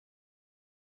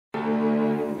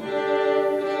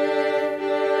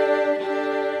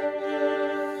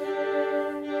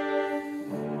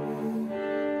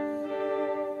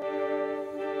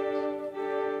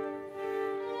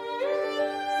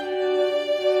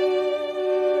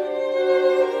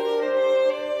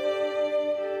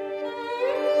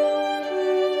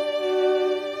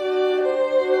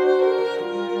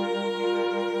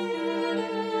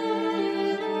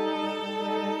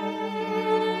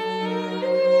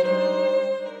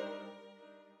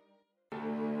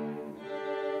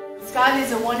Scott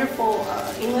is a wonderful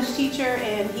English teacher,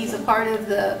 and he's a part of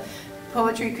the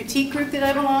poetry critique group that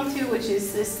I belong to, which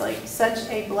is such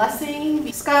a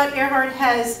blessing. Scot Ehrhardt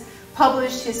has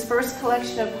published his first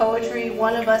collection of poetry,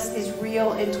 One of Us is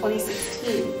Real, in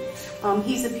 2016.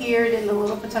 He's appeared in the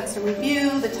Little Patuxent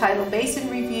Review, the Tidal Basin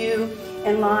Review,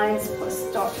 and Lines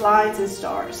and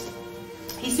Stars.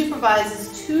 He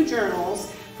supervises 2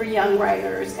 journals for young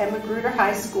writers at Magruder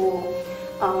High School,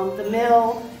 the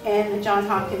Mill, and the Johns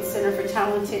Hopkins Center for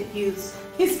Talented Youths.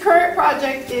 His current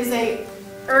project is a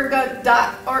ergodic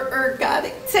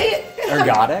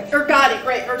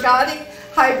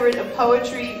hybrid of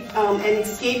poetry and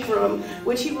escape room,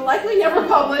 which he will likely never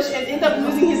publish and end up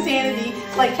losing his sanity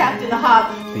like Captain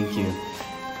Ahab. Thank you.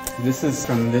 This is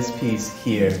from this piece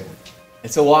here.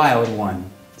 It's a wild one.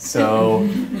 So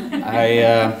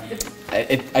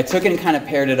I took it and kind of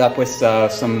paired it up with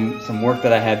some work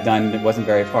that I had done that wasn't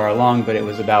very far along, but it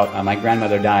was about my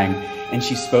grandmother dying. And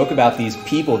she spoke about these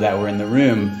people that were in the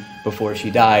room before she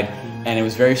died, and it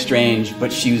was very strange,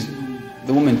 but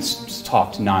the woman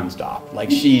talked nonstop. Like,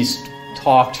 she's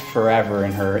talked forever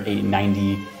in her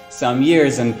 90-some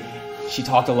years, and she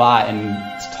talked a lot and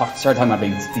started talking about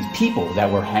these people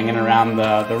that were hanging around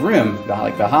the room,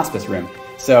 like the hospice room.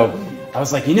 So I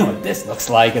was like, you know what this looks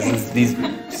like, is these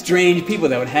strange people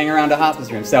that would hang around a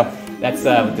hospice room. So that's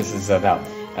what this is about.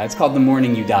 It's called The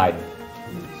Morning You Died.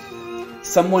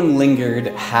 Someone lingered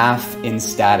half in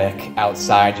static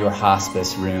outside your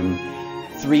hospice room.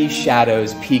 3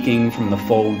 shadows peeking from the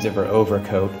folds of her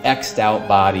overcoat, X'd out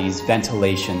bodies,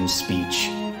 ventilation, speech.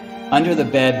 Under the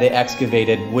bed they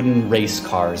excavated wooden race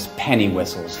cars, penny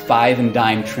whistles, 5 and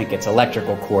dime trinkets,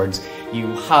 electrical cords.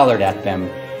 You hollered at them,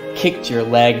 kicked your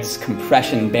legs,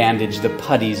 compression bandaged the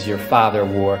puttees your father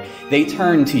wore. They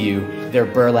turned to you, their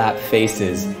burlap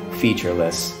faces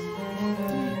featureless.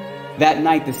 That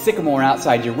night, the sycamore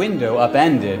outside your window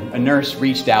upended. A nurse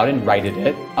reached out and righted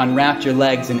it, unwrapped your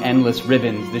legs in endless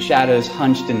ribbons, the shadows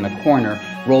hunched in the corner,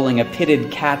 rolling a pitted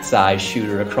cat's eye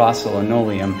shooter across the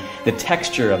linoleum, the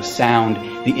texture of sound,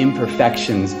 the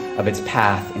imperfections of its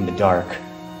path in the dark.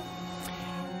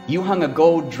 You hung a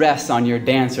gold dress on your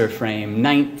dancer frame,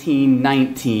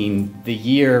 1919, the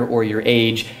year or your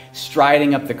age,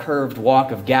 striding up the curved walk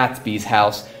of Gatsby's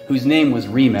house, whose name was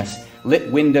Remus.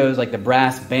 Lit windows like the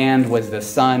brass band was the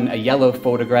sun, a yellow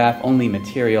photograph only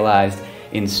materialized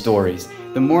in stories.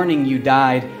 The morning you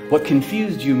died, what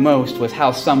confused you most was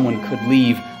how someone could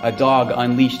leave a dog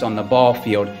unleashed on the ball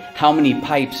field, how many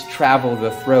pipes travel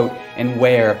the throat and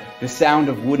where, the sound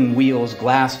of wooden wheels,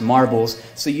 glass marbles,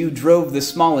 so you drove the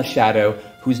smallest shadow,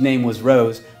 whose name was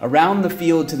Rose, around the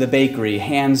field to the bakery,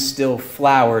 hands still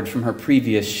floured from her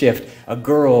previous shift, a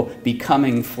girl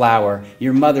becoming flour.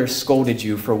 Your mother scolded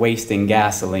you for wasting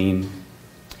gasoline.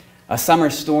 A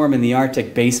summer storm in the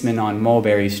Arctic basement on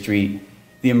Mulberry Street.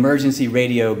 The emergency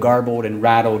radio garbled and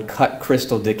rattled cut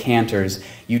crystal decanters.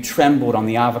 You trembled on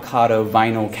the avocado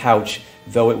vinyl couch,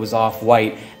 though it was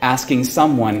off-white, asking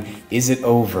someone, is it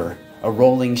over? A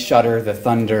rolling shutter, the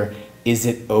thunder, is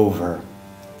it over?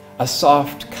 A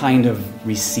soft kind of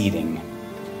receding.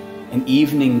 An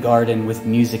evening garden with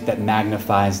music that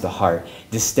magnifies the heart,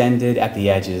 distended at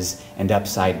the edges and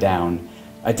upside down.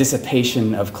 A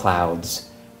dissipation of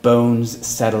clouds, bones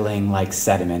settling like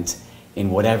sediment in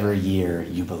whatever year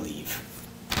you believe.